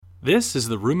This is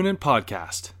the Ruminant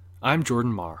Podcast. I'm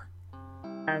Jordan Marr.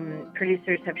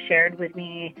 Producers have shared with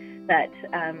me that,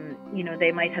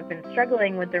 they might have been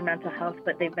struggling with their mental health,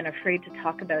 but they've been afraid to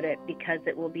talk about it because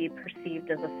it will be perceived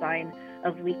as a sign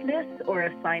of weakness or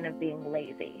a sign of being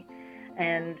lazy.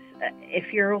 And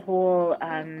if your whole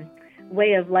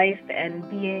way of life and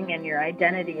being and your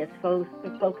identity is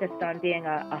focused on being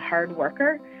a hard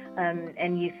worker,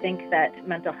 and you think that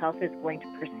mental health is going to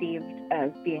be perceived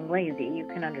as being lazy, you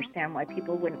can understand why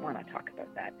people wouldn't want to talk about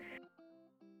that.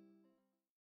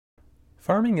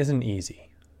 Farming isn't easy.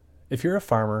 If you're a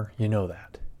farmer, you know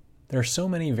that. There are so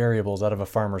many variables out of a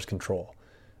farmer's control.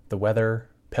 The weather,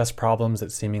 pest problems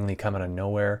that seemingly come out of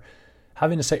nowhere,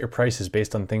 having to set your prices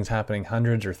based on things happening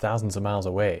hundreds or thousands of miles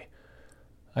away.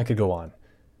 I could go on.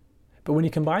 But when you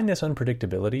combine this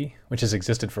unpredictability, which has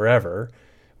existed forever,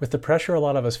 with the pressure a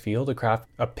lot of us feel to craft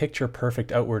a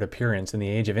picture-perfect outward appearance in the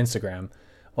age of Instagram,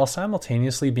 while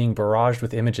simultaneously being barraged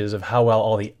with images of how well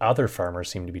all the other farmers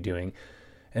seem to be doing,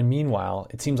 and meanwhile,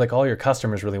 it seems like all your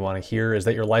customers really want to hear is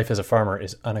that your life as a farmer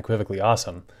is unequivocally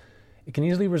awesome, it can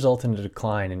easily result in a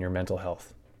decline in your mental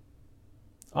health.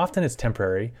 Often it's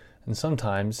temporary, and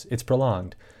sometimes it's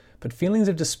prolonged, but feelings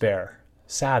of despair,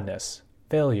 sadness,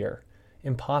 failure,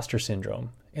 imposter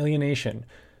syndrome, alienation,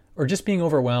 or just being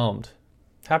overwhelmed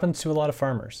happens to a lot of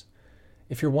farmers.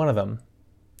 If you're one of them,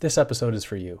 this episode is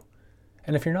for you.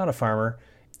 And if you're not a farmer,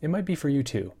 it might be for you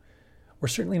too. We're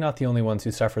certainly not the only ones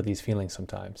who suffer these feelings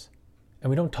sometimes, and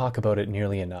we don't talk about it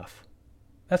nearly enough.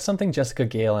 That's something Jessica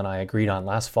Gale and I agreed on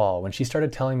last fall when she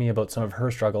started telling me about some of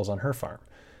her struggles on her farm.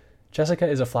 Jessica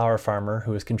is a flower farmer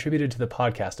who has contributed to the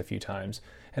podcast a few times,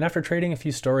 and after trading a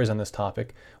few stories on this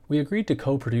topic, we agreed to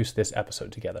co-produce this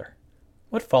episode together.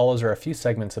 What follows are a few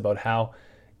segments about how,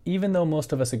 even though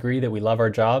most of us agree that we love our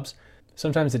jobs,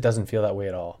 sometimes it doesn't feel that way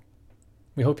at all.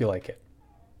 We hope you like it.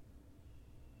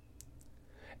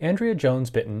 Andrea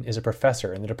Jones-Bitton is a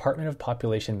professor in the Department of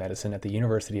Population Medicine at the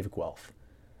University of Guelph.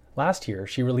 Last year,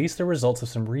 she released the results of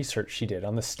some research she did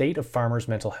on the state of farmers'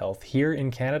 mental health here in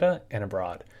Canada and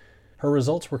abroad. Her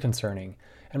results were concerning,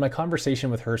 and my conversation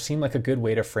with her seemed like a good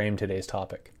way to frame today's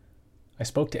topic. I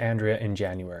spoke to Andrea in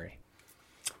January.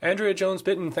 Andrea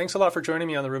Jones-Bitton, thanks a lot for joining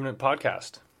me on the Ruminant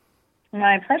Podcast.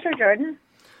 My pleasure, Jordan.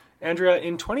 Andrea,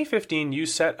 in 2015, you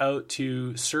set out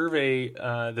to survey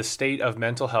the state of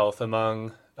mental health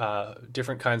among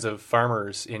different kinds of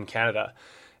farmers in Canada.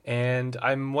 And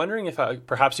I'm wondering if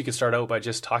perhaps you could start out by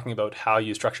just talking about how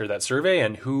you structured that survey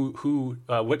and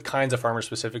what kinds of farmers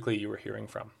specifically you were hearing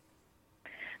from.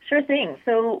 Sure thing.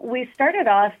 So we started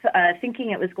off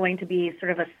thinking it was going to be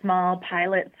sort of a small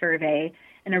pilot survey.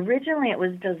 And originally it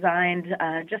was designed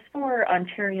just for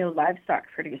Ontario livestock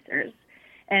producers.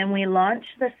 And we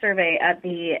launched the survey at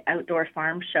the Outdoor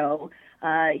Farm Show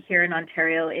here in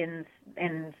Ontario in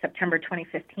September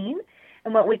 2015.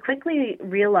 And what we quickly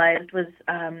realized was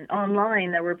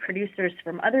online there were producers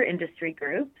from other industry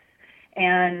groups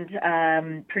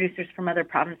and producers from other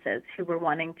provinces who were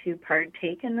wanting to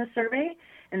partake in the survey.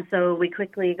 And so we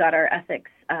quickly got our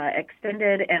ethics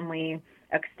extended, and we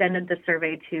extended the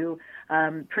survey to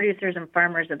producers and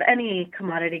farmers of any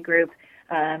commodity group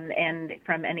and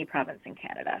from any province in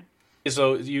Canada.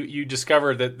 So you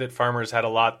discovered that farmers had a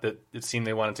lot that it seemed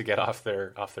they wanted to get off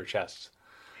their chests.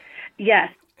 Yes.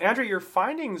 Andrea, your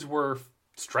findings were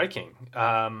striking.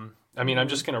 I'm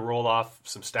just going to roll off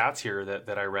some stats here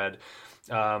that I read.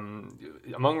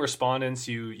 Among respondents,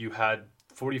 you had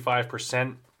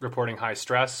 45% reporting high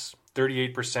stress,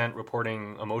 38%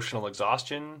 reporting emotional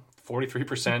exhaustion,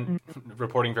 43%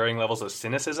 reporting varying levels of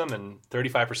cynicism, and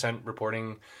 35%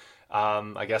 reporting,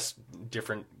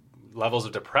 different levels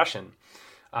of depression.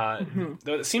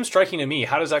 It seems striking to me.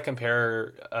 How does that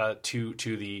compare to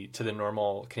the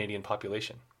normal Canadian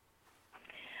population?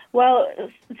 Well,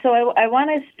 so I want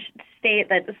to state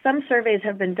that some surveys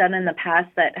have been done in the past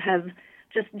that have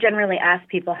just generally asked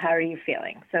people, how are you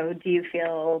feeling? So do you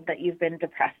feel that you've been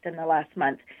depressed in the last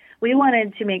month? We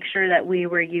wanted to make sure that we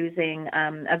were using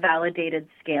a validated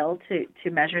scale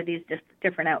to measure these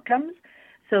different outcomes.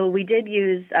 So we did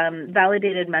use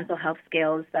validated mental health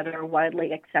scales that are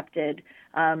widely accepted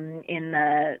in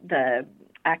the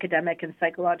academic and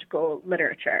psychological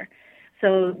literature.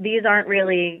 So these aren't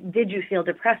really, did you feel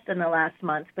depressed in the last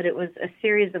month, but it was a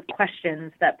series of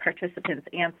questions that participants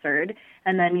answered,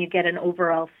 and then you get an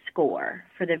overall score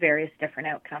for the various different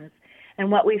outcomes.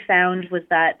 And what we found was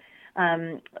that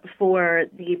for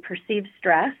the perceived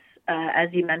stress, as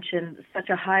you mentioned, such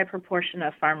a high proportion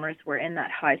of farmers were in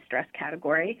that high stress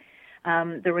category.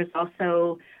 There was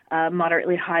also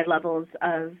moderately high levels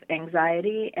of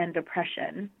anxiety and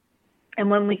depression. And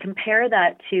when we compare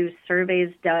that to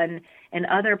surveys done in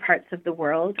other parts of the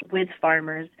world with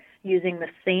farmers using the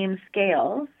same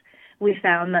scales, we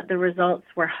found that the results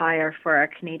were higher for our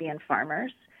Canadian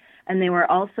farmers. And they were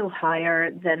also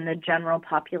higher than the general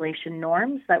population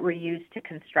norms that were used to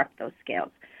construct those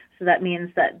scales. So that means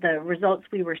that the results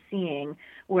we were seeing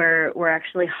were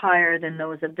actually higher than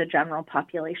those of the general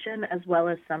population, as well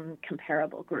as some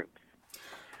comparable groups.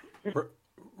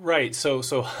 Right. So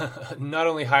not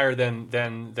only higher than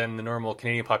the normal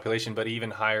Canadian population, but even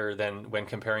higher than when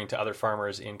comparing to other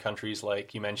farmers in countries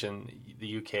like you mentioned,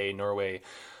 the UK, Norway.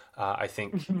 I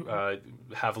think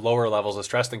have lower levels of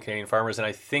stress than Canadian farmers, and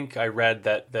I think I read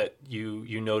that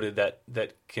you noted that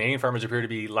Canadian farmers appear to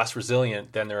be less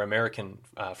resilient than their American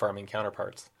farming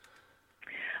counterparts.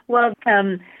 Well,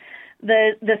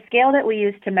 the scale that we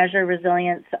use to measure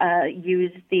resilience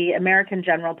used the American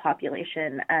general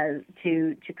population as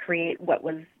to create what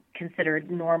was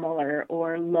considered normal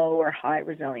or low or high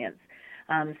resilience.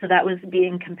 So that was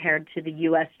being compared to the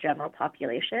U.S. general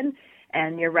population.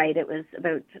 And you're right, it was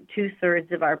about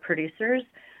 2/3 of our producers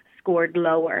scored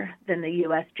lower than the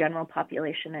U.S. general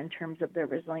population in terms of their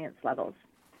resilience levels.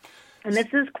 And this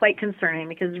is quite concerning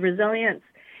because resilience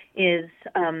is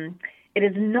it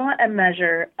is not a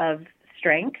measure of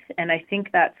strength, and I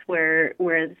think that's where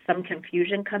some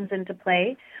confusion comes into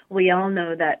play. We all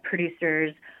know that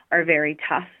producers are very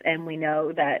tough, and we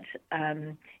know that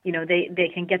they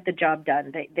can get the job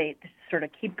done. They sort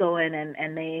of keep going,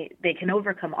 and they can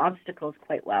overcome obstacles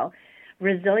quite well.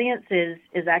 Resilience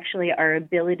is actually our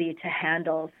ability to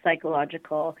handle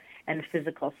psychological and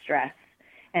physical stress.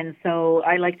 And so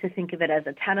I like to think of it as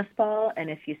a tennis ball, and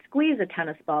if you squeeze a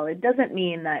tennis ball, it doesn't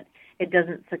mean that it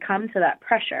doesn't succumb to that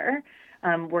pressure.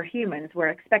 We're humans. We're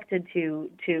expected to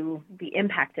be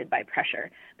impacted by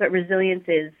pressure. But resilience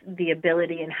is the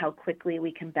ability and how quickly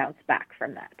we can bounce back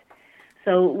from that.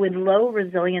 So with low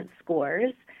resilience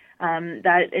scores,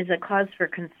 that is a cause for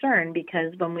concern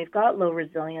because when we've got low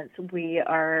resilience, we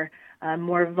are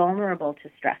more vulnerable to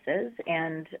stresses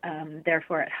and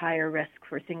therefore at higher risk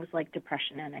for things like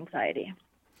depression and anxiety.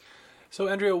 So,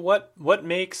 Andrea, what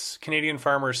makes Canadian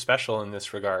farmers special in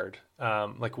this regard?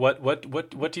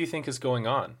 What do you think is going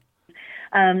on?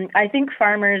 I think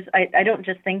farmers, I don't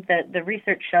just think that the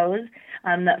research shows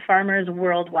that farmers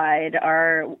worldwide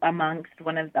are amongst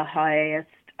one of the highest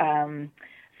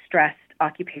stressed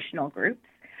occupational groups.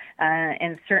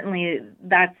 And certainly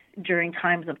that's during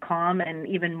times of calm and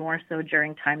even more so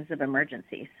during times of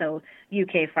emergency. So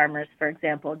UK farmers, for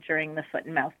example, during the foot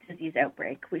and mouth disease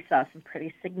outbreak, we saw some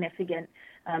pretty significant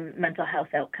mental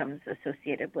health outcomes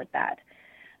associated with that.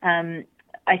 I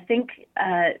think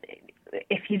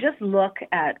if you just look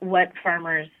at what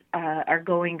farmers are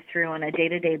going through on a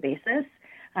day-to-day basis,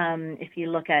 if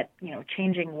you look at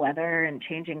changing weather and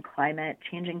changing climate,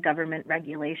 changing government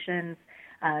regulations,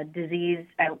 disease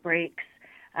outbreaks,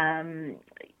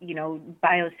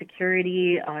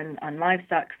 biosecurity on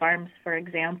livestock farms, for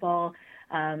example.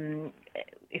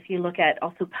 If you look at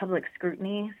also public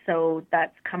scrutiny, so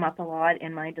that's come up a lot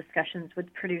in my discussions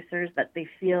with producers that they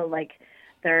feel like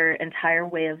their entire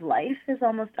way of life is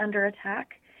almost under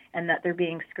attack and that they're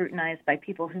being scrutinized by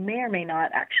people who may or may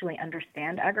not actually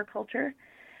understand agriculture.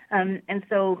 And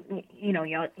so,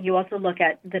 you also look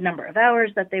at the number of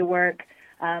hours that they work,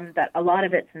 that a lot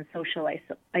of it's in social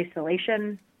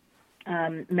isolation.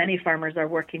 Many farmers are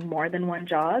working more than one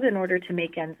job in order to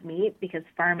make ends meet because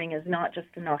farming is not just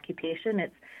an occupation,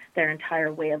 it's their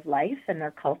entire way of life and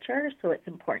their culture, so it's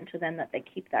important to them that they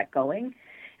keep that going.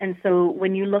 And so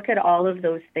when you look at all of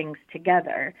those things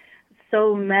together,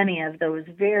 so many of those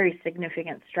very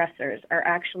significant stressors are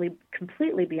actually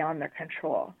completely beyond their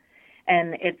control.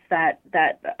 And it's that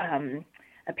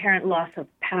apparent loss of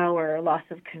power, loss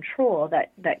of control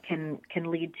that can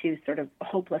lead to sort of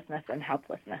hopelessness and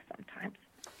helplessness sometimes.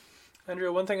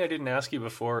 Andrea, one thing I didn't ask you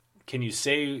before, can you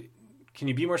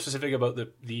be more specific about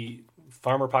the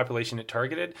farmer population it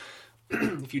targeted?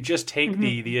 If you just take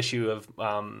the issue of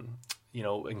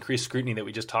increased scrutiny that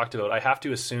we just talked about, I have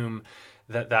to assume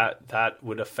that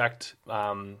would affect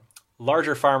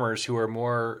larger farmers who are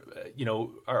more,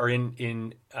 are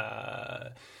in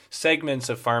segments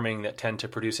of farming that tend to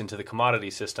produce into the commodity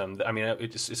system. I mean,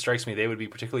 it strikes me they would be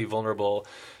particularly vulnerable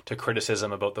to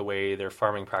criticism about the way their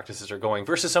farming practices are going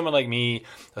versus someone like me,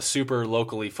 a super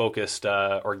locally focused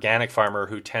organic farmer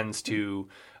who tends to,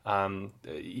 I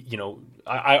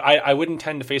wouldn't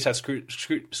tend to face that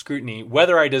scrutiny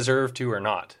whether I deserve to or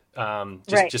not.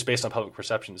 Just based on public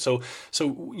perception. So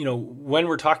when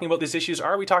we're talking about these issues,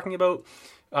 are we talking about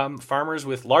farmers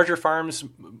with larger farms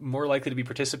more likely to be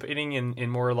participating in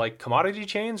more like commodity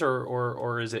chains,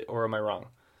 or am I wrong?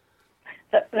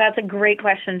 That's a great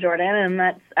question, Jordan, and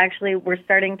that's actually, we're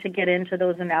starting to get into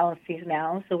those analyses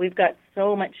now. So we've got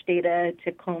so much data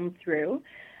to comb through.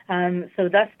 So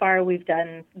thus far, we've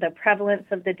done the prevalence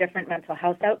of the different mental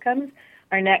health outcomes.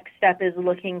 Our next step is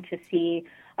looking to see,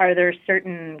 are there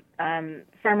certain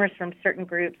farmers from certain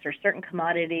groups or certain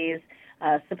commodities,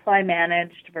 supply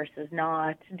managed versus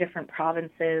not, different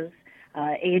provinces,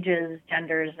 ages,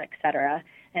 genders, et cetera,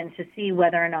 and to see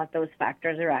whether or not those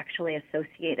factors are actually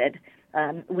associated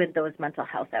with those mental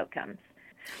health outcomes.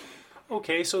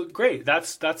 Okay, so great.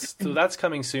 That's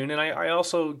coming soon. And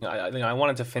I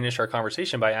wanted to finish our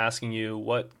conversation by asking you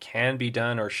what can be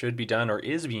done or should be done or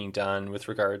is being done with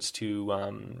regards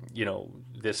to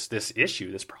this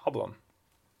issue, this problem.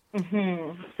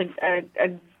 Mm-hmm. It's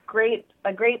a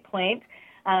great point.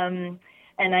 And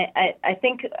I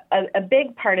think a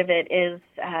big part of it is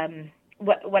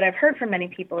what I've heard from many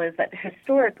people is that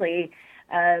historically,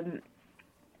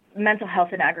 mental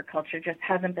health in agriculture just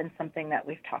hasn't been something that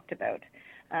we've talked about,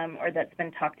 or that's been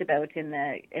talked about in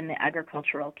the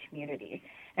agricultural community.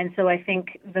 And so I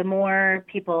think the more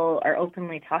people are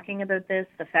openly talking about this,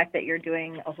 the fact that you're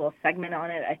doing a whole segment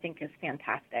on it, I think is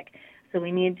fantastic. So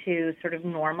we need to sort of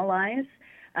normalize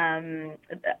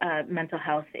mental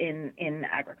health in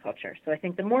agriculture. So I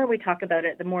think the more we talk about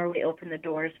it, the more we open the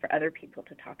doors for other people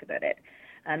to talk about it.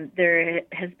 There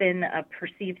has been a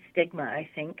perceived stigma, I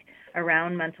think,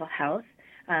 around mental health.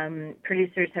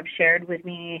 Producers have shared with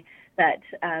me that,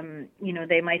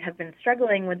 they might have been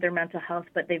struggling with their mental health,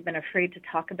 but they've been afraid to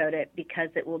talk about it because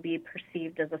it will be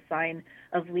perceived as a sign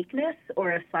of weakness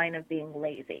or a sign of being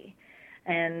lazy.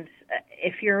 And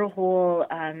if your whole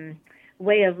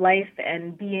way of life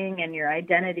and being and your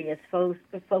identity is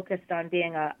focused on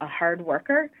being a hard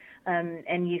worker,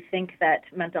 and you think that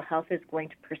mental health is going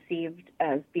to be perceived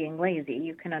as being lazy,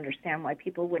 you can understand why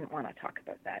people wouldn't want to talk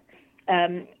about that.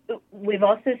 We've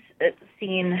also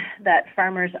seen that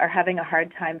farmers are having a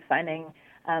hard time finding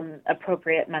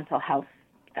appropriate mental health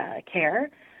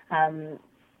care.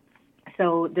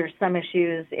 So there's some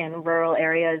issues in rural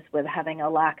areas with having a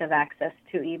lack of access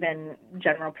to even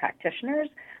general practitioners,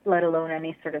 let alone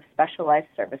any sort of specialized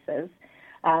services.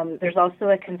 There's also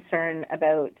a concern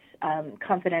about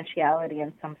confidentiality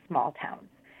in some small towns.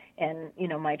 And,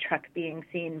 my truck being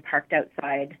seen parked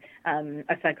outside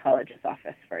a psychologist's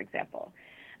office, for example.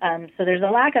 So there's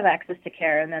a lack of access to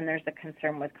care, and then there's a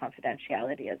concern with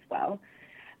confidentiality as well.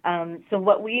 So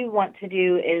what we want to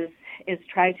do is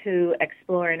try to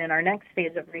explore, and in our next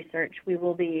phase of research, we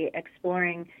will be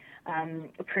exploring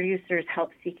producers'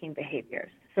 help-seeking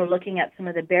behaviors. So looking at some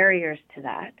of the barriers to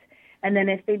that, and then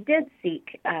if they did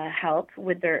seek help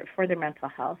for their mental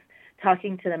health,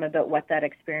 talking to them about what that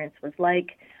experience was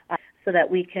like, so that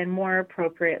we can more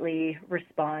appropriately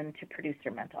respond to producer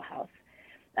mental health.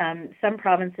 Some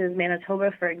provinces,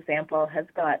 Manitoba, for example, has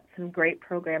got some great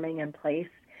programming in place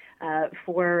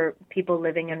for people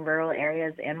living in rural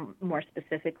areas and more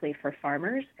specifically for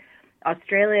farmers.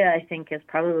 Australia, I think, is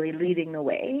probably leading the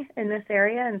way in this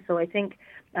area, and so I think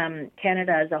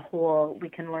Canada as a whole, we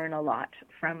can learn a lot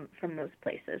from those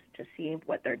places to see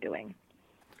what they're doing.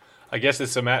 I guess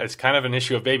it's kind of an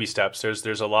issue of baby steps.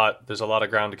 There's a lot of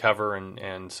ground to cover,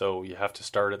 and so you have to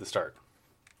start at the start.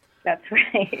 That's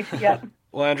right. Yep.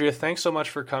 Well, Andrea, thanks so much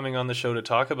for coming on the show to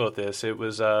talk about this. It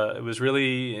was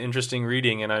really interesting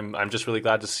reading, and I'm just really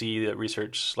glad to see that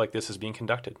research like this is being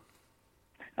conducted.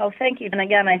 Oh, thank you. And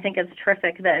again, I think it's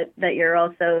terrific that you're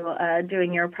also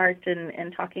doing your part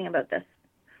in talking about this.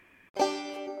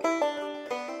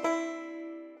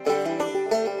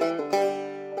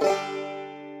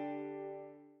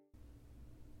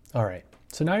 All right,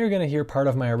 so now you're going to hear part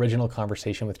of my original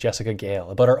conversation with Jessica Gale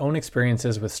about our own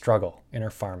experiences with struggle in our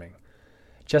farming.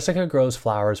 Jessica grows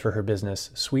flowers for her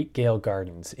business, Sweet Gale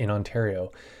Gardens, in Ontario,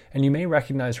 and you may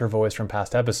recognize her voice from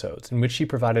past episodes in which she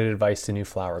provided advice to new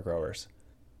flower growers.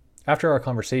 After our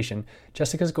conversation,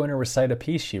 Jessica's going to recite a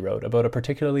piece she wrote about a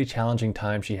particularly challenging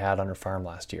time she had on her farm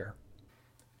last year.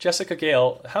 Jessica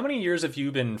Gale, how many years have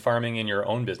you been farming in your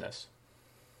own business?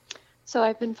 So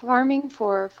I've been farming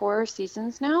for 4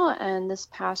 seasons now, and this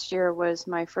past year was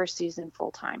my first season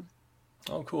full-time.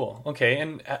 Oh, cool. Okay.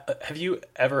 And have you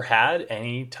ever had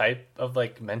any type of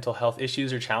mental health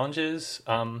issues or challenges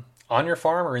on your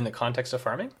farm or in the context of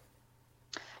farming?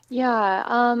 Yeah,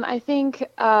 I think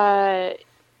I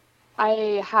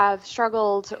have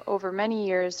struggled over many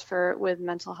years with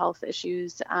mental health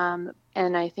issues, and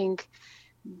I think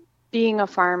being a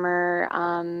farmer,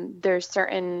 there's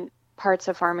certain parts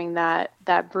of farming that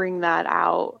bring that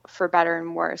out for better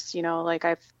and worse.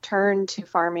 I've turned to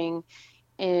farming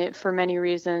for many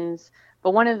reasons,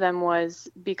 But one of them was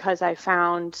because I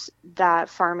found that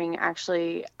farming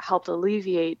actually helped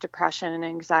alleviate depression and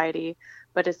anxiety.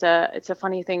 But it's a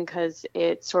funny thing because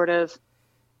it sort of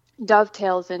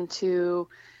dovetails into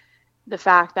the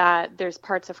fact that there's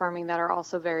parts of farming that are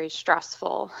also very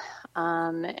stressful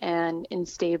and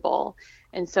unstable.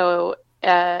 And so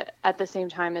at the same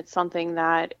time, it's something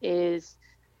that is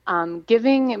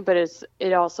giving, but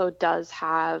it also does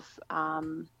have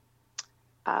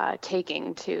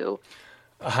taking too.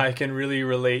 I can really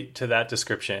relate to that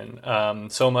description.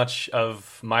 So much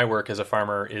of my work as a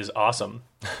farmer is awesome,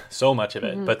 so much of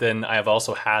it. But then I have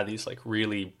also had these like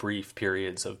really brief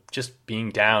periods of just being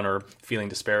down or feeling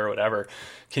despair or whatever.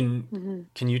 Can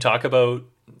you talk about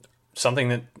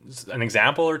something an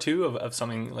example or two of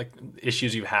something like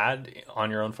issues you've had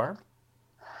on your own farm?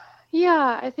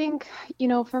 Yeah, I think,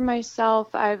 for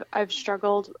myself, I've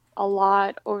struggled a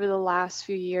lot over the last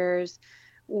few years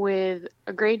with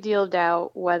a great deal of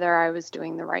doubt whether I was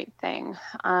doing the right thing.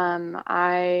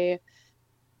 I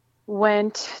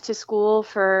went to school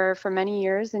for many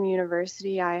years in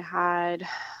university. I had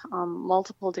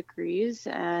multiple degrees,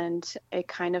 and it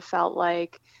kind of felt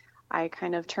like I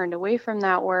kind of turned away from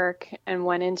that work and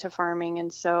went into farming.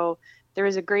 And so there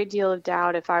was a great deal of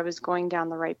doubt if I was going down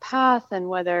the right path and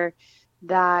whether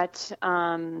that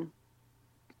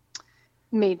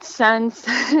made sense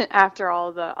after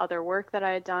all the other work that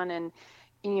I had done. And,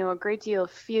 a great deal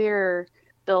of fear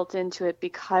built into it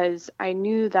because I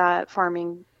knew that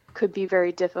farming could be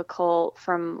very difficult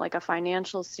from like a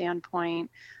financial standpoint.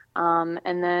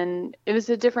 And then it was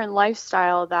a different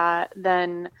lifestyle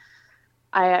than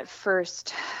I at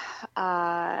first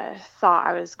thought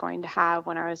I was going to have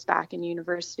when I was back in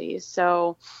university.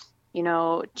 So,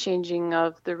 changing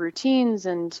of the routines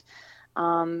and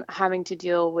having to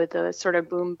deal with a sort of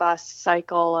boom bust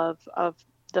cycle of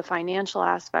the financial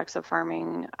aspects of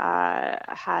farming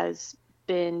has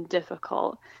been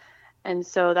difficult. And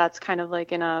so that's kind of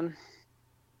like in a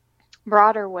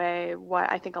broader way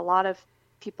what I think a lot of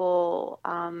people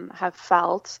have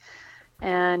felt.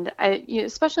 And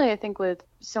especially I think with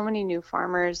so many new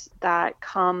farmers that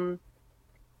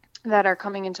are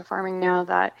coming into farming now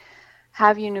that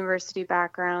have university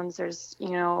backgrounds, there's,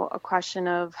 a question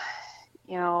of,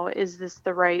 is this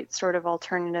the right sort of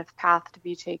alternative path to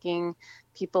be taking?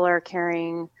 People are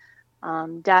carrying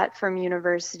debt from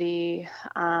university.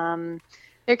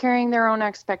 They're carrying their own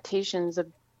expectations of,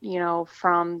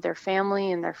 from their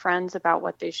family and their friends about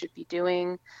what they should be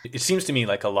doing. It seems to me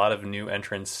like a lot of new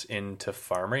entrants into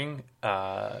farming,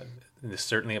 this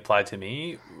certainly applied to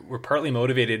me, were partly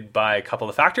motivated by a couple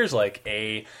of factors, like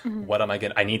what am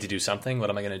I need to do something, what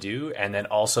am I going to do? And then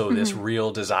also this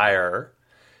real desire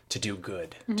to do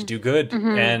good,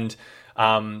 And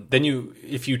then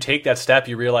if you take that step,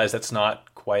 you realize that's not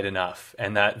quite enough,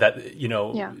 and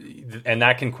and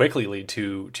that can quickly lead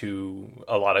to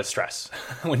a lot of stress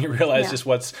when you realize just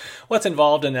what's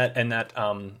involved in that, and that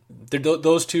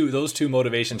those two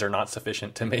motivations are not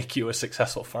sufficient to make you a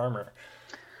successful farmer.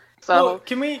 So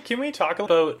can we talk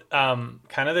about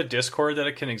kind of the discord that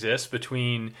it can exist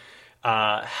between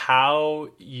how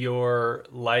your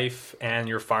life and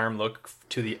your farm look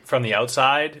from the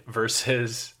outside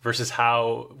versus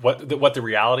what the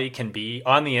reality can be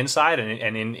on the inside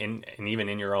and even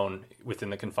in your own,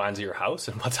 within the confines of your house,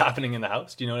 and what's happening in the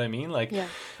house? Do you know what I mean? Like,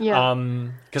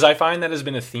 because I find that has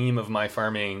been a theme of my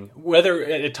farming, whether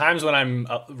at times when I'm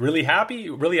really happy,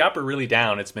 really up, or really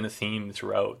down. It's been a theme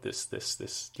throughout this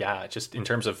just in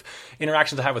terms of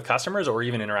interactions I have with customers, or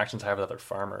even interactions I have with other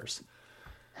farmers.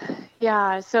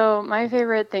 Yeah, so my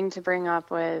favorite thing to bring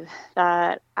up with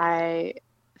that I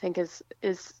think is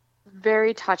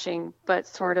very touching, but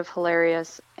sort of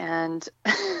hilarious and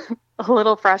a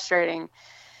little frustrating,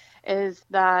 is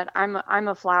that I'm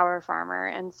a flower farmer,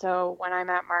 and so when I'm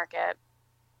at market,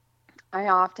 I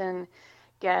often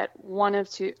get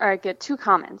I get two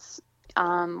comments.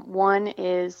 One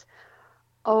is,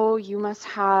 "Oh, you must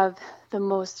have the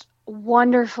most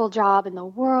wonderful job in the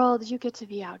world. You get to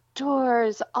be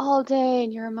outdoors all day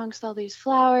and you're amongst all these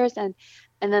flowers." And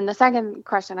then the second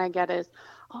question I get is,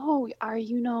 "Oh, are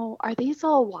these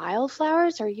all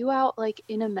wildflowers? Are you out like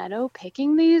in a meadow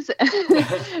picking these?"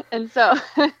 And so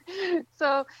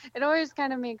it always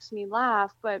kind of makes me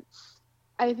laugh. But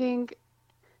I think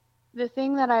the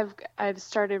thing that I've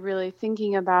started really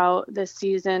thinking about this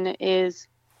season is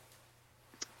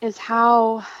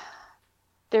how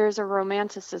there's a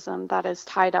romanticism that is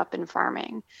tied up in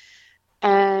farming.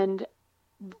 And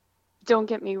don't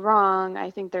get me wrong,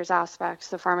 I think there's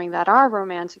aspects of farming that are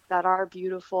romantic, that are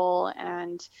beautiful,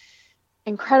 and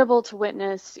incredible to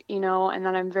witness, and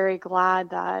that I'm very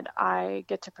glad that I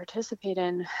get to participate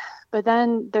in. But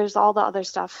then there's all the other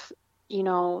stuff,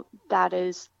 that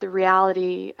is the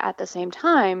reality at the same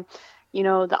time,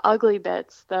 the ugly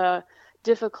bits, the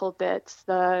difficult bits,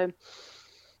 the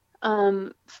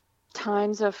um,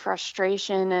 times of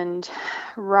frustration and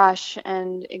rush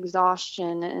and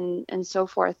exhaustion and so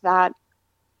forth that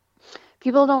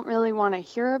people don't really want to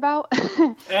hear about.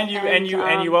 And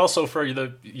you also,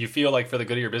 you feel like for the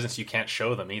good of your business you can't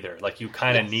show them either. Like you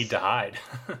kind of need Yes. to hide.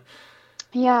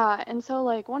 Yeah. And so,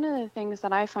 like, one of the things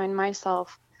that I find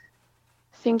myself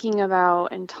thinking about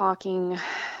and talking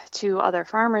to other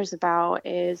farmers about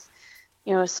is,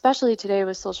 especially today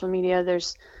with social media,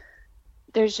 there's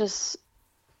just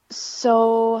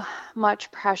so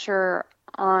much pressure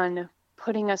on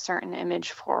putting a certain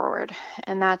image forward,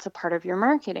 and that's a part of your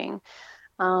marketing.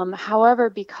 However,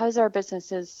 because our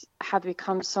businesses have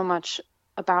become so much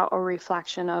about a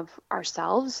reflection of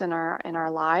ourselves and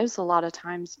our lives, a lot of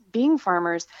times being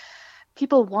farmers,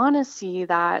 people want to see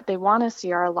that. They want to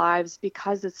see our lives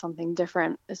because it's something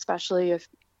different, especially if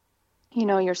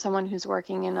you're someone who's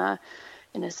working in a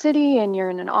city and you're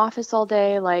in an office all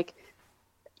day. Like,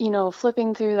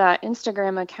 flipping through that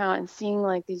Instagram account and seeing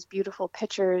like these beautiful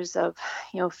pictures of,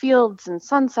 fields and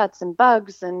sunsets and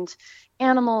bugs and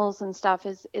animals and stuff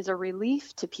is a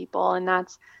relief to people. And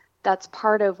that's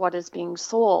part of what is being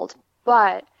sold.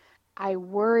 But I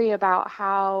worry about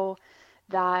how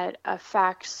that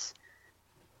affects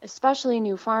especially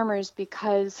new farmers,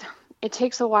 because it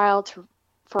takes a while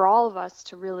for all of us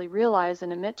to really realize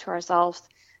and admit to ourselves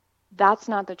that's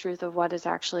not the truth of what is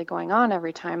actually going on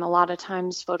every time. A lot of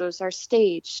times photos are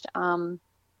staged.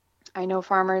 I know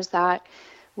farmers that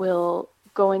will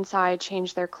go inside,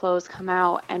 change their clothes, come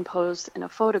out and pose in a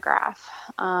photograph.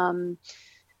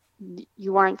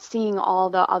 You aren't seeing all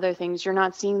the other things. You're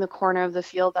not seeing the corner of the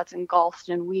field that's engulfed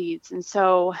in weeds. And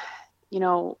so,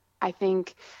 I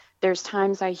think there's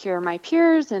times I hear my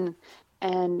peers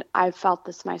and I've felt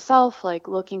this myself, like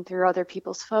looking through other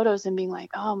people's photos and being like,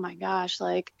 oh my gosh,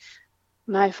 like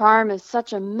my farm is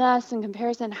such a mess in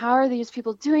comparison. How are these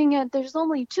people doing it? There's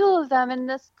only 2 of them in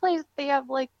this place. They have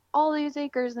like all these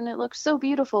acres and it looks so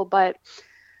beautiful, but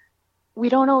we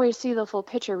don't always see the full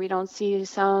picture. We don't see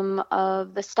some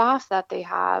of the staff that they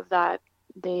have that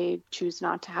they choose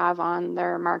not to have on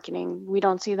their marketing. We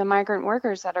don't see the migrant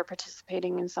workers that are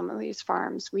participating in some of these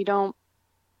farms. We don't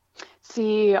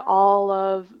see all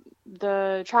of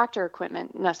the tractor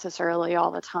equipment necessarily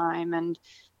all the time, and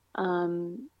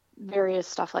various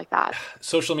stuff like that.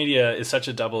 Social media is such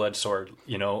a double-edged sword.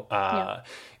 Yeah.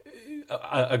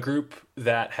 A group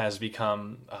that has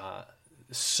become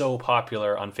so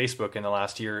popular on Facebook in the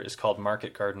last year is called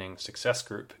Market Gardening Success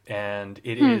Group, and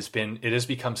it has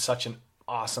become such an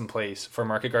awesome place for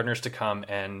market gardeners to come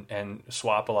and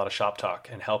swap a lot of shop talk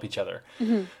and help each other.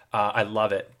 I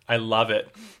love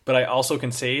it, but I also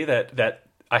can say that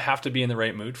I have to be in the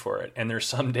right mood for it. And there's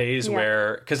some days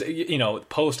where, because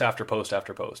post after post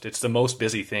after post, it's the most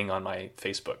busy thing on my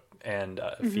Facebook and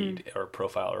feed or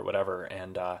profile or whatever.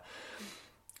 And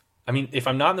I mean, if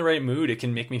I'm not in the right mood, it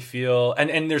can make me feel,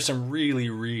 and there's some really,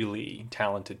 really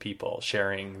talented people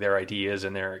sharing their ideas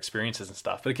and their experiences and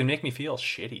stuff, but it can make me feel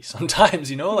shitty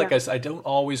sometimes, like I don't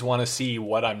always want to see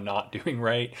what I'm not doing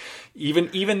right,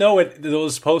 even though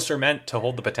those posts are meant to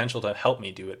hold the potential to help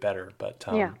me do it better. But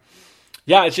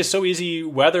yeah, it's just so easy,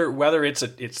 whether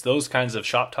it's those kinds of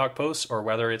shop talk posts or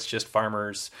whether it's just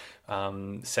farmers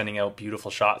sending out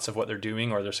beautiful shots of what they're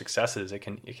doing or their successes. It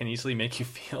can easily make you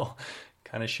feel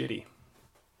kind of shitty.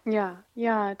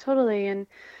 Yeah, totally. And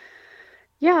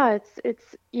yeah,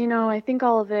 it's I think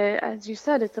all of it, as you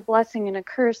said, it's a blessing and a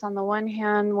curse. On the one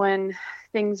hand, when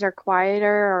things are quieter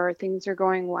or things are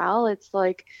going well, it's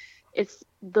like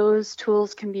those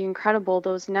tools can be incredible.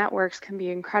 Those networks can be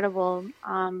incredible.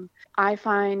 I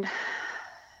find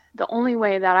the only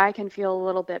way that I can feel a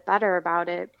little bit better about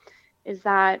it is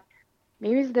that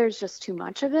maybe there's just too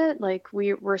much of it. Like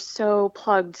we're so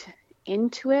plugged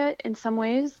into it in some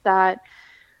ways that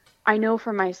I know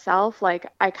for myself, like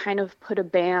I kind of put a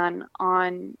ban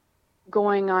on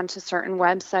going onto certain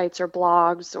websites or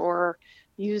blogs or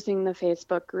using the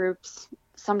Facebook groups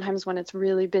sometimes when it's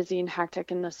really busy and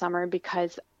hectic in the summer,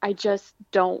 because I just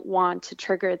don't want to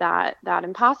trigger that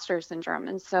imposter syndrome.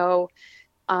 And so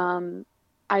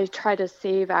I try to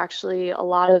save actually a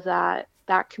lot of that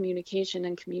communication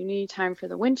and community time for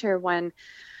the winter when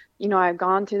I've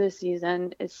gone through the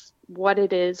season. It's what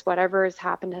it is, whatever has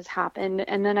happened has happened.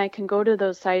 And then I can go to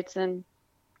those sites and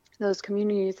those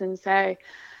communities and say,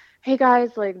 hey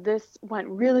guys, like this went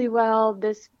really well.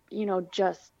 This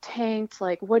just tanked.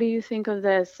 Like, what do you think of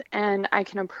this? And I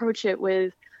can approach it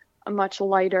with a much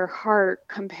lighter heart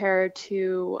compared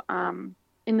to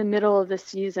in the middle of the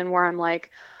season where I'm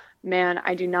like, man,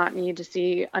 I do not need to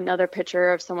see another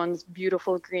picture of someone's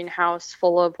beautiful greenhouse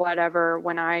full of whatever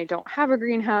when I don't have a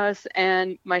greenhouse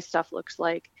and my stuff looks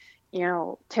like,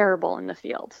 terrible in the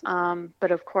field.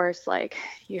 But of course, like,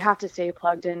 you have to stay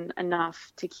plugged in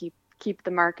enough to keep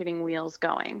the marketing wheels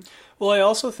going. Well, I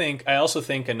also think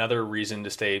another reason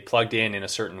to stay plugged in a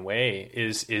certain way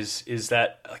is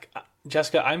that, like,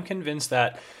 Jessica, I'm convinced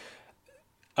that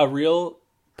a real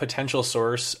potential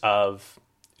source of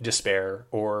despair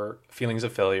or feelings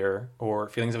of failure or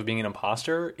feelings of being an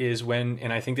imposter is when,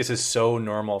 and I think this is so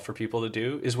normal for people to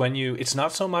do, is when it's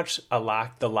not so much the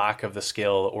lack of the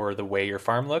skill or the way your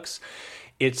farm looks.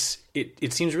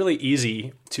 It seems really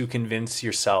easy to convince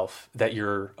yourself that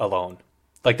you're alone,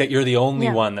 like that you're the only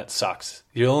one that sucks.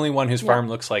 You're the only one whose farm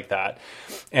looks like that.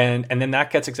 And then that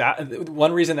gets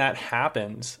one reason that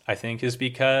happens, I think, is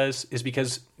because,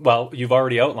 well, you've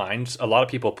already outlined, a lot of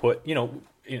people put,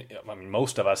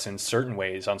 most of us in certain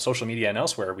ways on social media and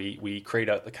elsewhere, we create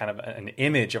a kind of an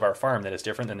image of our farm that is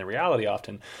different than the reality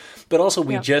often. But also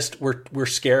we're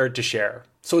scared to share.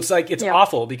 So it's like, it's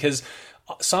awful because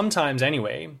sometimes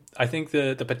anyway, I think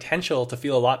the potential to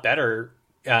feel a lot better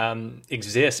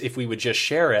exists if we would just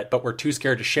share it, but we're too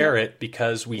scared to share it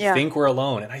because we think we're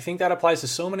alone. And I think that applies to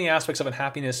so many aspects of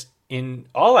unhappiness in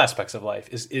all aspects of life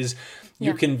is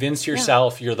you convince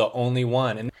yourself you're the only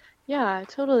one. And yeah,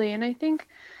 totally. And I think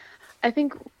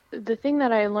the thing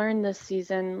that I learned this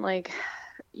season, like,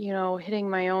 hitting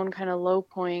my own kind of low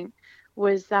point,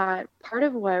 was that part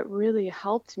of what really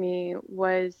helped me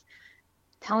was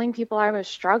telling people I was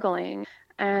struggling.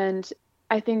 And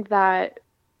I think that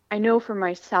I know for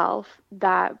myself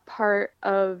that part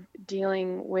of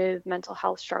dealing with mental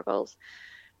health struggles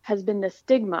has been the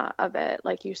stigma of it,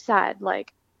 like you said,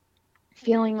 like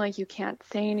feeling like you can't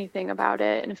say anything about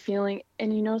it and feeling,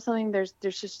 and something, there's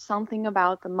just something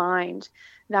about the mind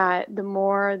that the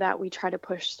more that we try to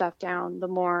push stuff down, the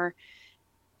more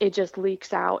it just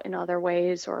leaks out in other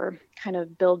ways or kind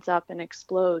of builds up and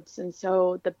explodes. And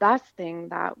so the best thing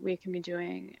that we can be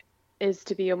doing is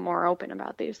to be more open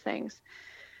about these things.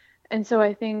 And so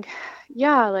I think,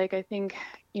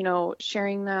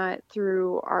 sharing that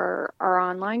through our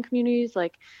online communities,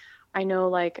 like, I know,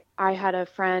 like, I had a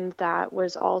friend that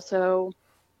was also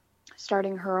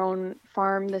starting her own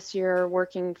farm this year,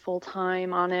 working full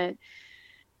time on it.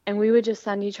 And we would just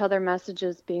send each other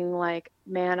messages being like,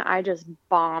 man, I just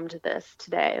bombed this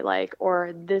today, like,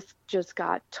 or this just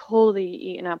got totally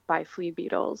eaten up by flea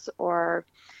beetles,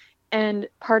 and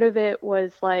part of it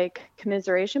was like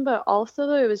commiseration, but also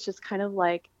it was just kind of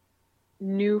like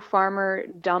new farmer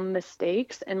dumb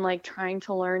mistakes and like trying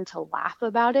to learn to laugh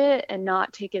about it and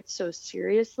not take it so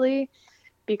seriously,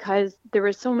 because there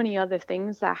were so many other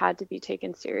things that had to be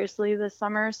taken seriously this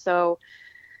summer. So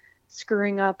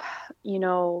screwing up,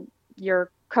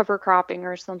 your cover cropping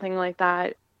or something like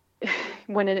that,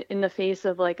 when in the face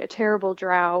of like a terrible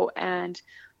drought and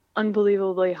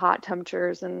unbelievably hot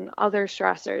temperatures and other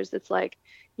stressors, it's like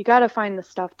you got to find the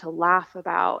stuff to laugh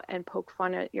about and poke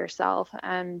fun at yourself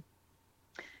and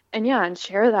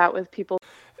share that with people.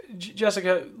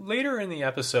 Jessica, later in the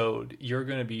episode, you're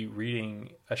going to be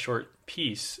reading a short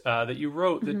piece that you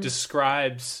wrote that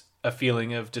describes a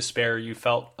feeling of despair you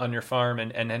felt on your farm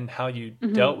and how you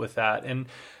dealt with that. And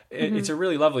it's a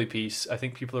really lovely piece. I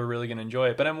think people are really going to enjoy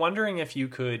it. But I'm wondering if you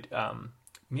could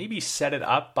maybe set it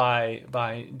up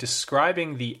by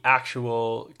describing the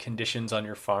actual conditions on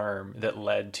your farm that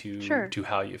led to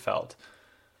how you felt.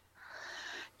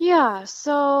 Yeah,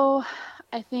 so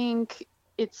I think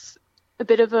it's a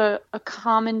bit of a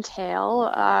common tale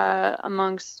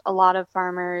amongst a lot of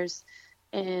farmers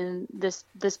in this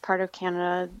part of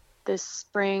Canada this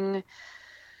spring.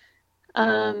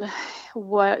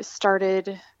 What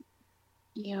started,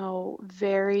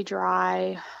 very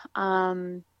dry,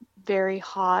 very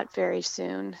hot very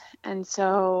soon. And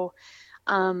so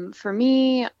for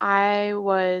me, I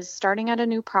was starting at a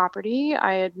new property.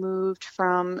 I had moved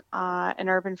from an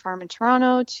urban farm in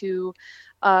Toronto to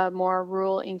a more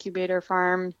rural incubator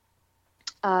farm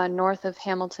north of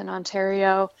Hamilton,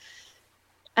 Ontario.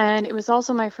 And it was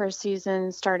also my first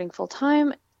season starting full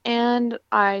time. And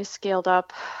I scaled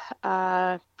up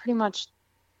pretty much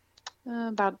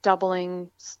about doubling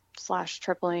 /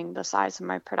 tripling the size of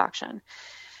my production.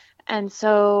 And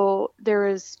so there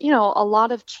was, a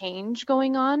lot of change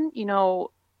going on,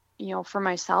 for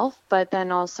myself, but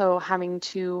then also having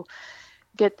to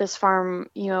get this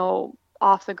farm,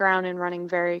 off the ground and running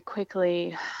very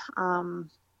quickly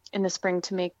in the spring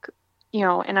to make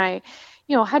and I,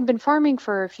 had been farming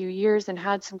for a few years and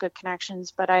had some good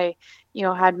connections, but I,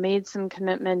 had made some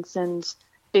commitments and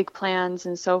big plans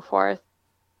and so forth.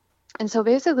 And so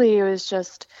basically it was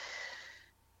just,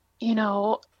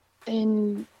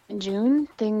 in June,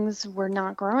 things were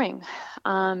not growing.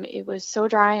 It was so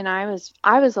dry, and I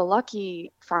was a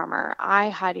lucky farmer. I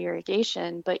had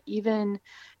irrigation, but even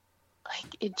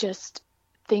like it just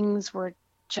things were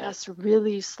just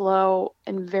really slow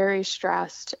and very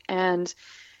stressed. And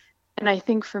I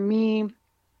think for me,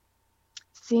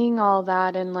 seeing all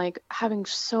that and like having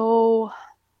so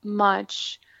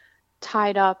much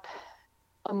tied up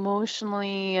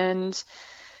emotionally and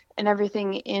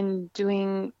everything in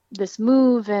doing this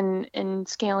move and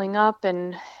scaling up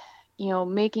and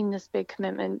making this big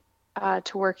commitment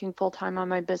to working full time on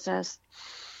my business,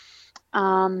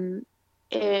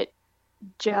 it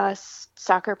just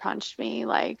sucker punched me,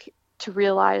 like, to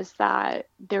realize that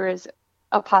there is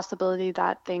a possibility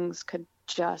that things could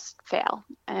just fail.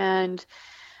 And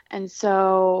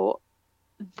so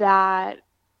that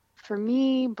for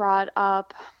me brought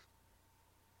up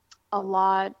a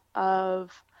lot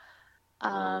of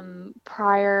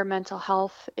prior mental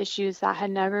health issues that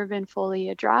had never been fully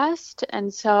addressed.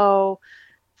 And so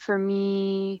for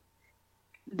me,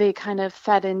 they kind of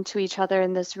fed into each other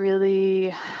in this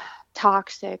really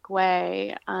toxic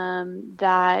way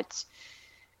that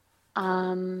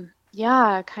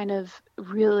kind of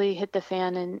really hit the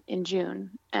fan in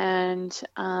June. And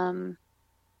I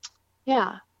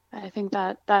think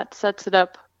that sets it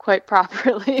up quite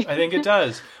properly. I think it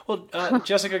does. Well,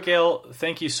 Jessica Gale,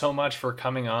 thank you so much for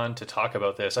coming on to talk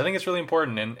about this. I think it's really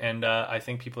important, and I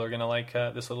think people are going to like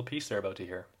this little piece they're about to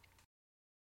hear.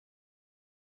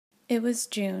 It was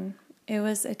June. It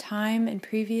was a time in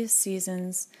previous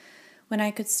seasons when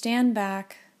I could stand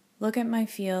back, look at my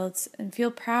fields, and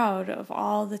feel proud of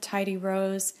all the tidy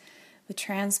rows with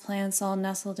transplants all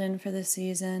nestled in for the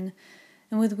season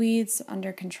and with weeds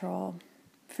under control.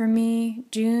 For me,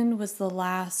 June was the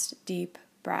last deep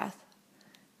breath.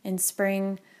 In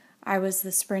spring, I was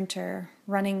the sprinter,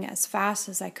 running as fast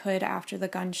as I could after the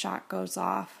gunshot goes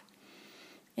off.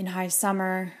 In high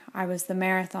summer, I was the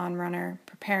marathon runner,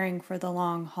 preparing for the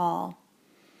long haul.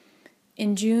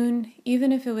 In June,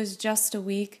 even if it was just a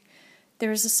week, there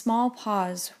was a small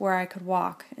pause where I could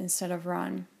walk instead of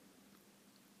run.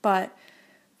 But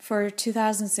for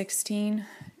 2016,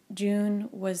 June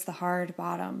was the hard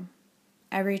bottom.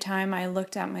 Every time I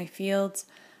looked at my fields,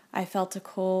 I felt a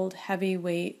cold, heavy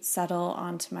weight settle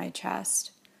onto my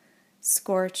chest.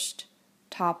 Scorched,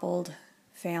 toppled,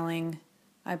 failing,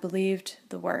 I believed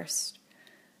the worst.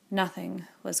 Nothing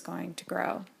was going to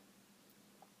grow.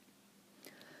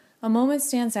 A moment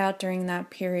stands out during that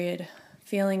period.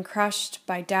 Feeling crushed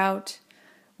by doubt,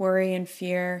 worry, and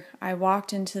fear, I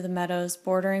walked into the meadows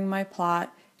bordering my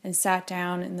plot and sat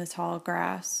down in the tall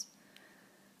grass.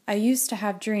 I used to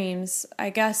have dreams, I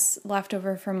guess left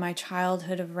over from my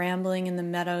childhood, of rambling in the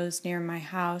meadows near my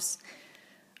house,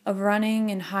 of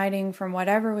running and hiding from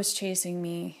whatever was chasing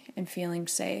me and feeling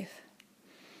safe.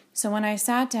 So when I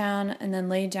sat down and then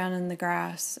laid down in the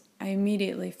grass, I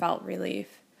immediately felt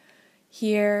relief.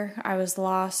 Here, I was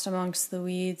lost amongst the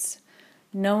weeds.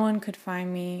 No one could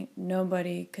find me,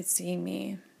 nobody could see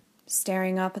me.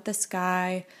 Staring up at the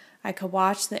sky, I could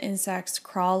watch the insects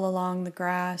crawl along the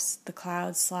grass, the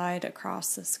clouds slide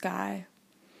across the sky.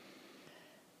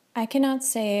 I cannot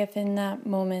say if in that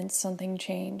moment something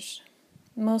changed.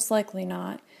 Most likely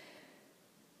not.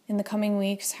 In the coming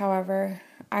weeks, however,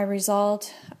 I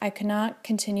resolved I could not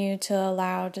continue to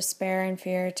allow despair and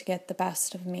fear to get the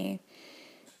best of me.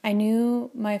 I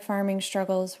knew my farming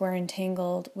struggles were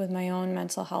entangled with my own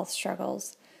mental health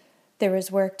struggles. There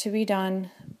was work to be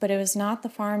done, but it was not the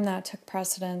farm that took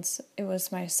precedence, it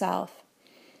was myself.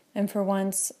 And for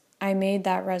once, I made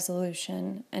that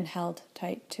resolution and held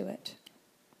tight to it.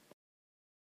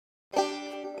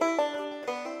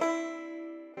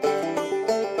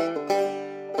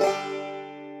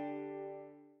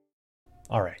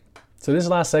 All right, so this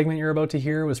last segment you're about to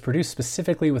hear was produced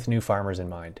specifically with new farmers in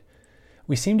mind.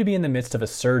 We seem to be in the midst of a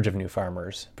surge of new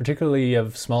farmers, particularly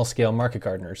of small-scale market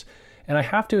gardeners, and I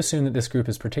have to assume that this group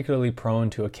is particularly prone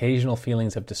to occasional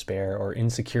feelings of despair or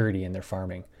insecurity in their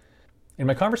farming. In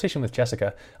my conversation with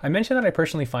Jessica, I mentioned that I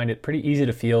personally find it pretty easy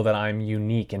to feel that I'm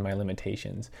unique in my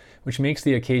limitations, which makes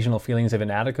the occasional feelings of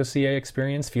inadequacy I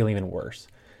experience feel even worse.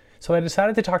 So I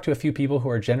decided to talk to a few people who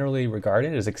are generally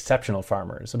regarded as exceptional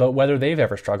farmers about whether they've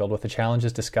ever struggled with the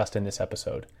challenges discussed in this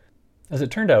episode. As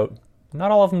it turned out,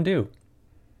 not all of them do.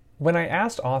 When I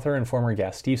asked author and former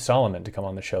guest Steve Solomon to come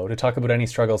on the show to talk about any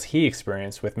struggles he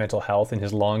experienced with mental health in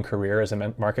his long career as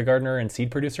a market gardener and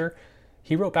seed producer,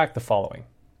 He wrote back the following: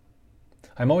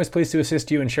 I'm always pleased to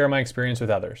assist you and share my experience with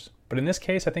others, but in this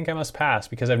case I think I must pass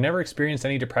because I've never experienced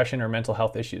any depression or mental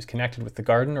health issues connected with the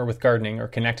garden or with gardening or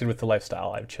connected with the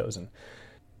lifestyle I've chosen.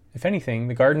 If anything,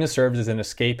 the garden has served as an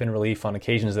escape and relief on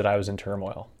occasions that I was in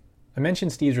turmoil. I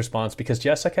mentioned Steve's response because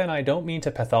Jessica and I don't mean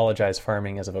to pathologize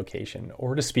farming as a vocation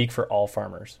or to speak for all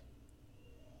farmers.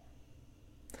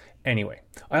 Anyway,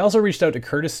 I also reached out to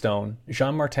Curtis Stone,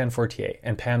 Jean-Martin Fortier,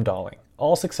 and Pam Dalling,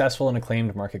 all successful and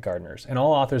acclaimed market gardeners, and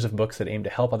all authors of books that aim to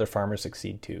help other farmers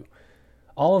succeed too.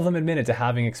 All of them admitted to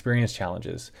having experienced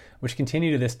challenges, which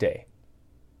continue to this day.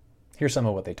 Here's some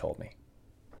of what they told me.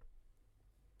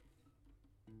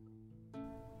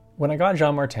 When I got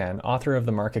Jean-Martin, author of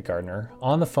The Market Gardener,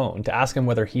 on the phone to ask him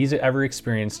whether he's ever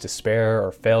experienced despair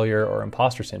or failure or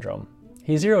imposter syndrome,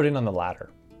 he zeroed in on the latter.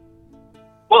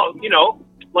 Well,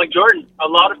 like Jordan, a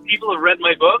lot of people have read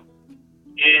my book,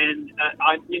 and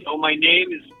my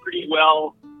name is pretty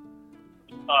well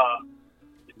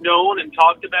known and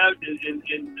talked about in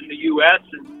the U.S.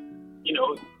 and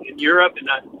in Europe,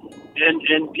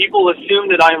 and people assume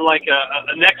that I'm like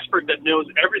an expert that knows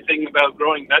everything about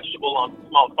growing vegetable on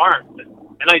small farms,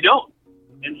 and I don't.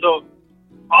 And so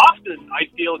often I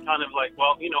feel kind of like,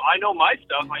 well, I know my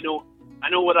stuff, I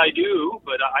know what I do,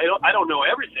 but I don't know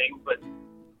everything. But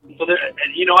so there,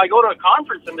 I go to a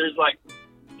conference and there's like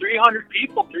 300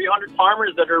 people, 300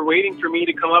 farmers that are waiting for me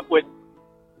to come up with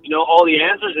all the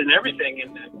answers and everything.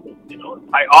 And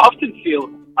I often feel,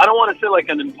 I don't want to feel like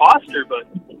an imposter, but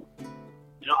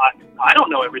I don't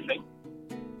know everything.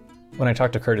 When I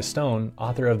talked to Curtis Stone,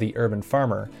 author of The Urban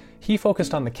Farmer, he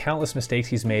focused on the countless mistakes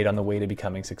he's made on the way to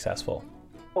becoming successful.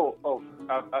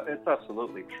 It's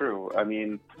absolutely true. I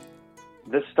mean,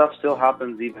 this stuff still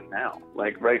happens even now.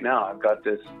 Like right now, I've got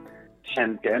this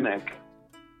pandemic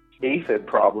aphid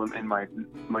problem in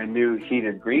my new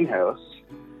heated greenhouse,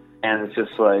 and it's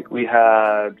just like we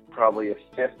had probably a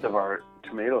fifth of our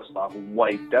tomato stock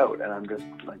wiped out, and I'm just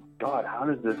like, God, how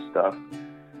does this stuff?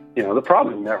 The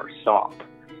problem never stop.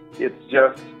 It's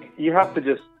just you have to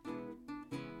just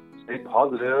stay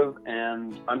positive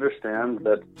and understand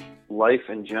that life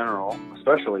in general,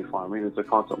 especially farming, is a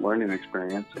constant learning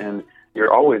experience, and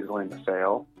you're always going to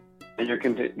fail, and you're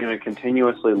going to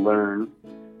continuously learn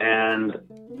and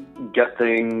get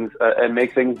things and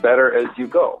make things better as you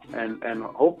go, and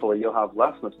hopefully you'll have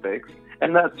less mistakes,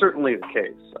 and that's certainly the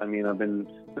case. I mean,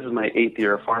 this is my 8th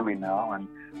year of farming now, and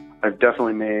I've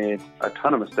definitely made a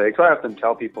ton of mistakes. I often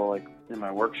tell people, like in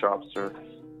my workshops or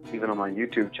even on my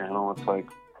YouTube channel, it's like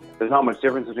there's not much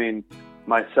difference between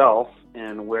myself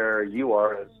and where you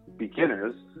are as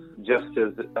beginners, just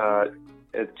as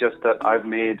it's just that I've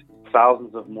made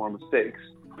thousands of more mistakes,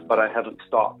 but I haven't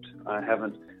stopped.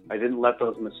 I didn't let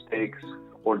those mistakes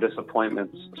or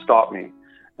disappointments stop me.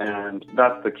 And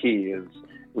that's the key, is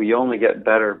we only get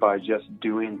better by just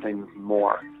doing things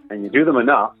more. And you do them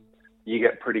enough, you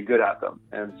get pretty good at them.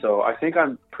 And so I think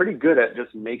I'm pretty good at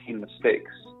just making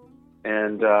mistakes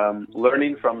and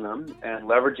learning from them and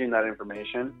leveraging that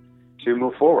information to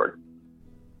move forward.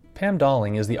 Pam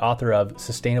Dalling is the author of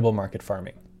Sustainable Market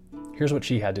Farming. Here's what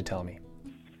she had to tell me.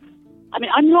 I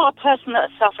mean, I'm not a person that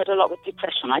suffered a lot with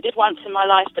depression. I did once in my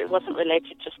life, but it wasn't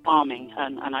related to farming,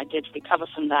 and I did recover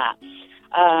from that.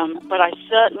 But I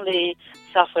certainly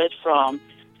suffered from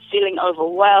feeling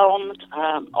overwhelmed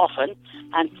often,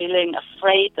 and feeling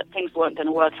afraid that things weren't going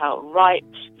to work out right,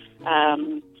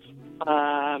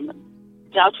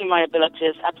 doubting my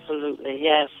abilities, absolutely,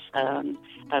 yes,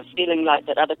 feeling like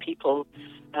that other people,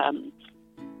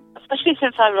 especially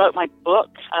since I wrote my book,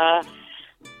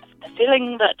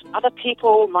 feeling that other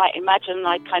people might imagine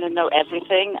I kind of know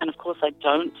everything, and of course I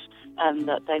don't, and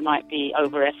that they might be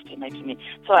overestimating me.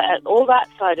 So all that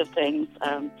side of things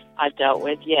I've dealt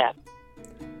with, yeah.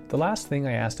 The last thing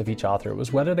I asked of each author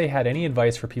was whether they had any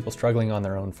advice for people struggling on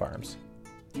their own farms.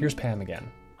 Here's Pam again.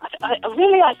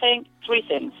 I think 3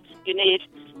 things. You need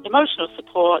emotional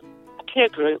support, a peer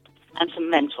group, and some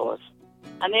mentors.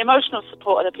 And the emotional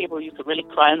support are the people you could really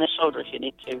cry on their shoulder if you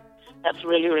need to. That's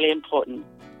really, really important.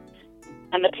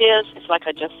 And the peers, it's like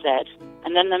I just said.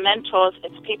 And then the mentors,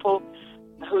 it's people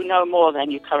who know more than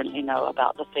you currently know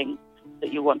about the thing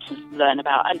that you want to learn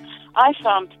about. And I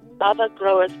found other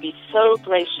growers be so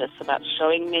gracious about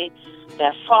showing me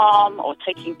their farm or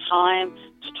taking time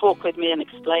to talk with me and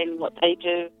explain what they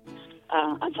do.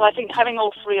 And so I think having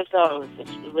all 3 of those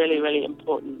is really, really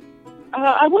important.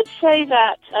 I would say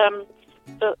that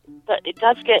that it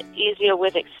does get easier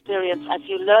with experience as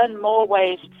you learn more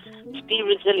ways to be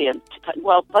resilient,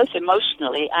 well, both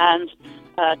emotionally and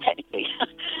technically.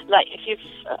 Like if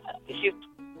you've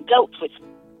dealt with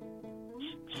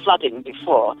flooding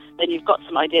before, then you've got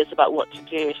some ideas about what to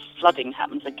do if flooding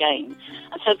happens again.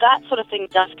 And so that sort of thing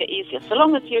does get easier. So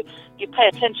long as you pay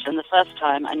attention the first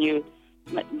time and you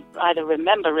either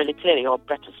remember really clearly or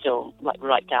better still, like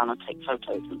write down and take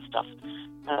photos and stuff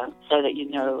so that you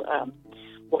know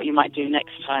what you might do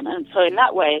next time. And so in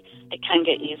that way, it can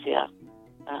get easier.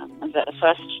 And that the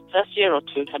first year or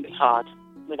two can be hard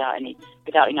without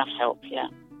enough help, yeah.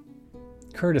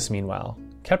 Curtis, meanwhile,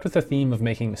 kept with the theme of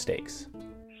making mistakes.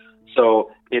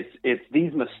 So it's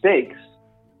these mistakes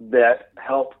that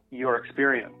help your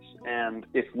experience. And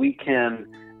if we can,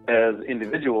 as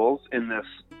individuals in this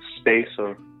space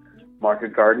of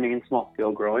market gardening and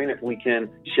small-scale growing, if we can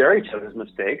share each other's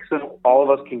mistakes, then all of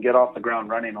us can get off the ground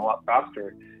running a lot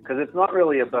faster. Because it's not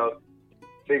really about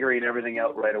figuring everything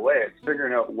out right away. It's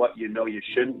figuring out what you know you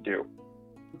shouldn't do.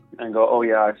 And go, oh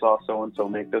yeah, I saw so-and-so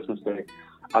make this mistake.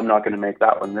 I'm not going to make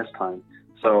that one this time.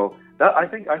 So that, I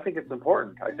think it's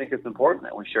important. I think it's important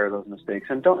that we share those mistakes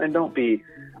and don't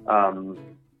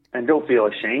feel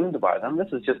ashamed by them.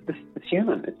 It's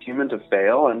human. It's human to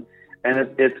fail, and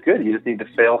it's good. You just need to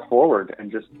fail forward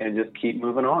and just keep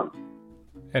moving on.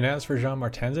 And as for Jean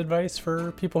Martin's advice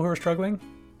for people who are struggling,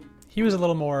 he was a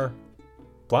little more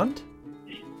blunt.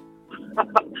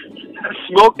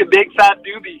 Smoke a big fat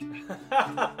doobie.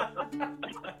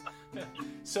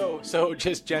 So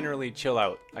just generally chill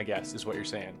out, I guess, is what you're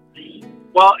saying.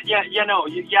 Well,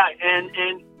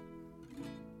 and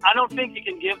I don't think you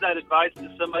can give that advice to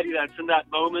somebody that's in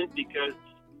that moment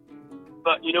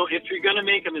but if you're going to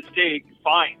make a mistake,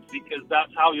 fine, because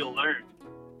that's how you'll learn.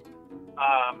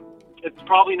 It's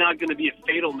probably not going to be a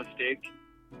fatal mistake.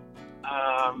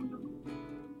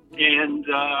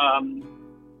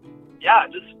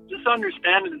 Just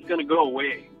understand that it's going to go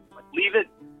away. Like, let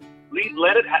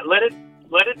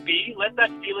it be. Let that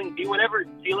feeling be whatever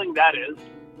feeling that is,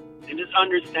 and just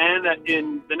understand that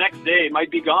in the next day it might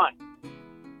be gone.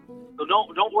 So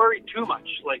don't worry too much.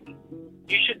 Like,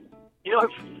 you should,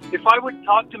 if I would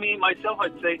talk to me myself,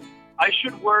 I'd say I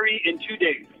should worry in 2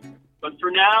 days. But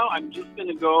for now, I'm just going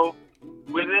to go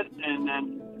with it, and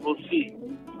then we'll see.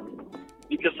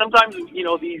 Because sometimes,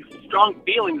 these strong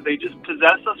feelings, they just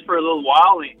possess us for a little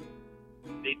while.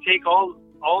 They take all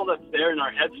that's there in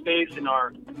our headspace, and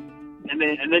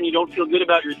then you don't feel good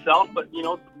about yourself. But,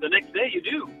 the next day you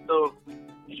do. So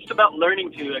it's just about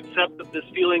learning to accept that this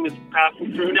feeling is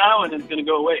passing through now and it's going to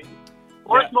go away.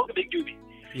 Or smoke a big doobie.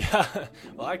 Yeah,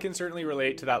 well, I can certainly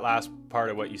relate to that last part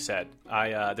of what you said.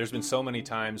 There's been so many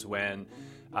times when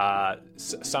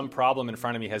some problem in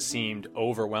front of me has seemed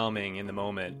overwhelming in the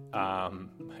moment,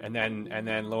 and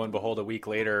then lo and behold, a week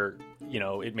later,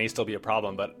 it may still be a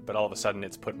problem, but all of a sudden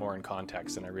it's put more in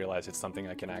context, and I realize it's something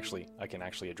I can actually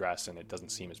address, and it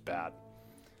doesn't seem as bad.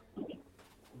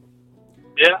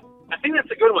 Yeah, I think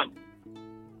that's a good one.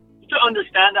 To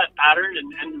understand that pattern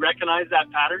and recognize that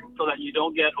pattern so that you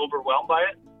don't get overwhelmed by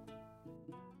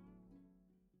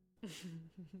it.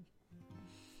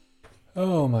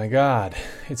 Oh my God,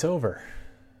 it's over.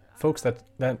 Folks, that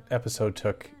episode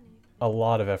took a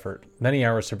lot of effort, many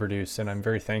hours to produce, and I'm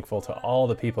very thankful to all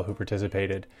the people who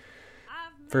participated.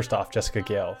 First off, Jessica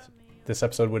Gale. This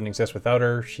episode wouldn't exist without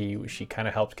her. She kind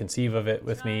of helped conceive of it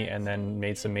with me and then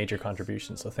made some major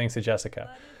contributions. So thanks to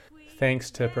Jessica.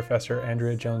 Thanks to Professor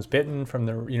Andrea Jones-Bitton from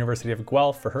the University of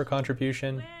Guelph for her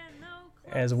contribution,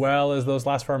 as well as those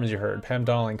last farmers you heard, Pam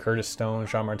Dowling, Curtis Stone,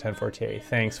 Jean-Martin Fortier.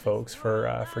 Thanks, folks,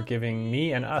 for giving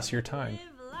me and us your time.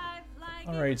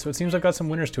 All right, so it seems I've got some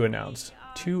winners to announce.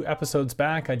 2 episodes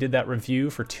back, I did that review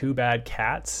for Two Bad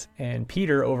Cats, and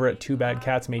Peter over at Two Bad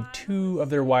Cats made 2 of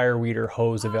their wire weeder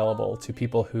hose available to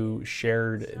people who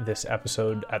shared this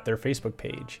episode at their Facebook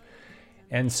page.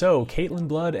 And so, Caitlin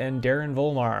Blood and Darren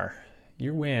Volmar,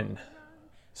 you win.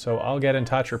 So I'll get in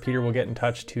touch, or Peter will get in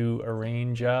touch to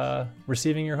arrange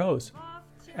receiving your hose.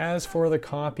 As for the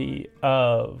copy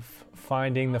of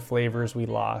Finding the Flavors We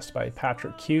Lost by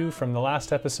Patrick Q from the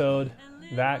last episode,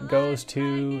 that goes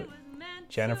to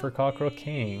Jennifer Cockrell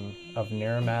King of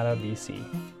Naramata, BC.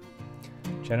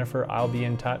 Jennifer, I'll be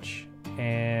in touch.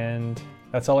 And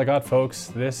that's all I got, folks.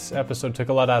 This episode took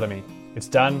a lot out of me. It's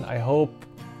done. I hope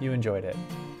you enjoyed it.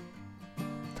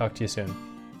 Talk to you soon.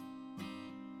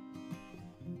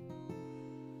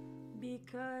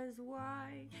 Because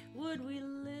why would we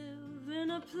live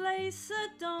in a place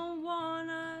that don't want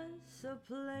us, a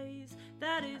place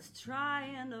that is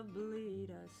trying to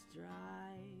bleed us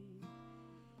dry?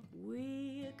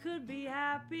 We could be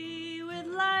happy with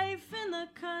life in the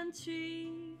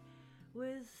country,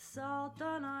 with salt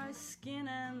on our skin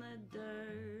and the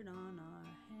dirt on our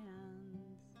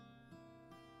hands.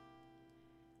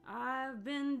 I've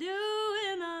been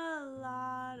doing a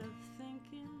lot of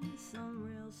thinking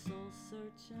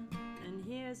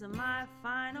is my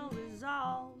final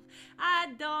resolve.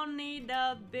 I don't need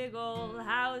a big old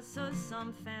house or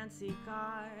some fancy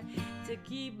car to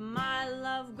keep my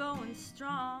love going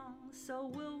strong.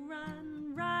 So we'll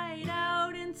run right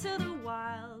out into the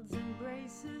wild's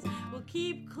embraces. We'll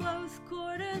keep close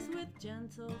quarters with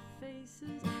gentle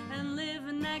faces and live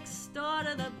next door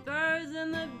to the birds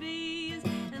and the bees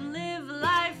and live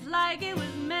life like it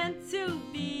was meant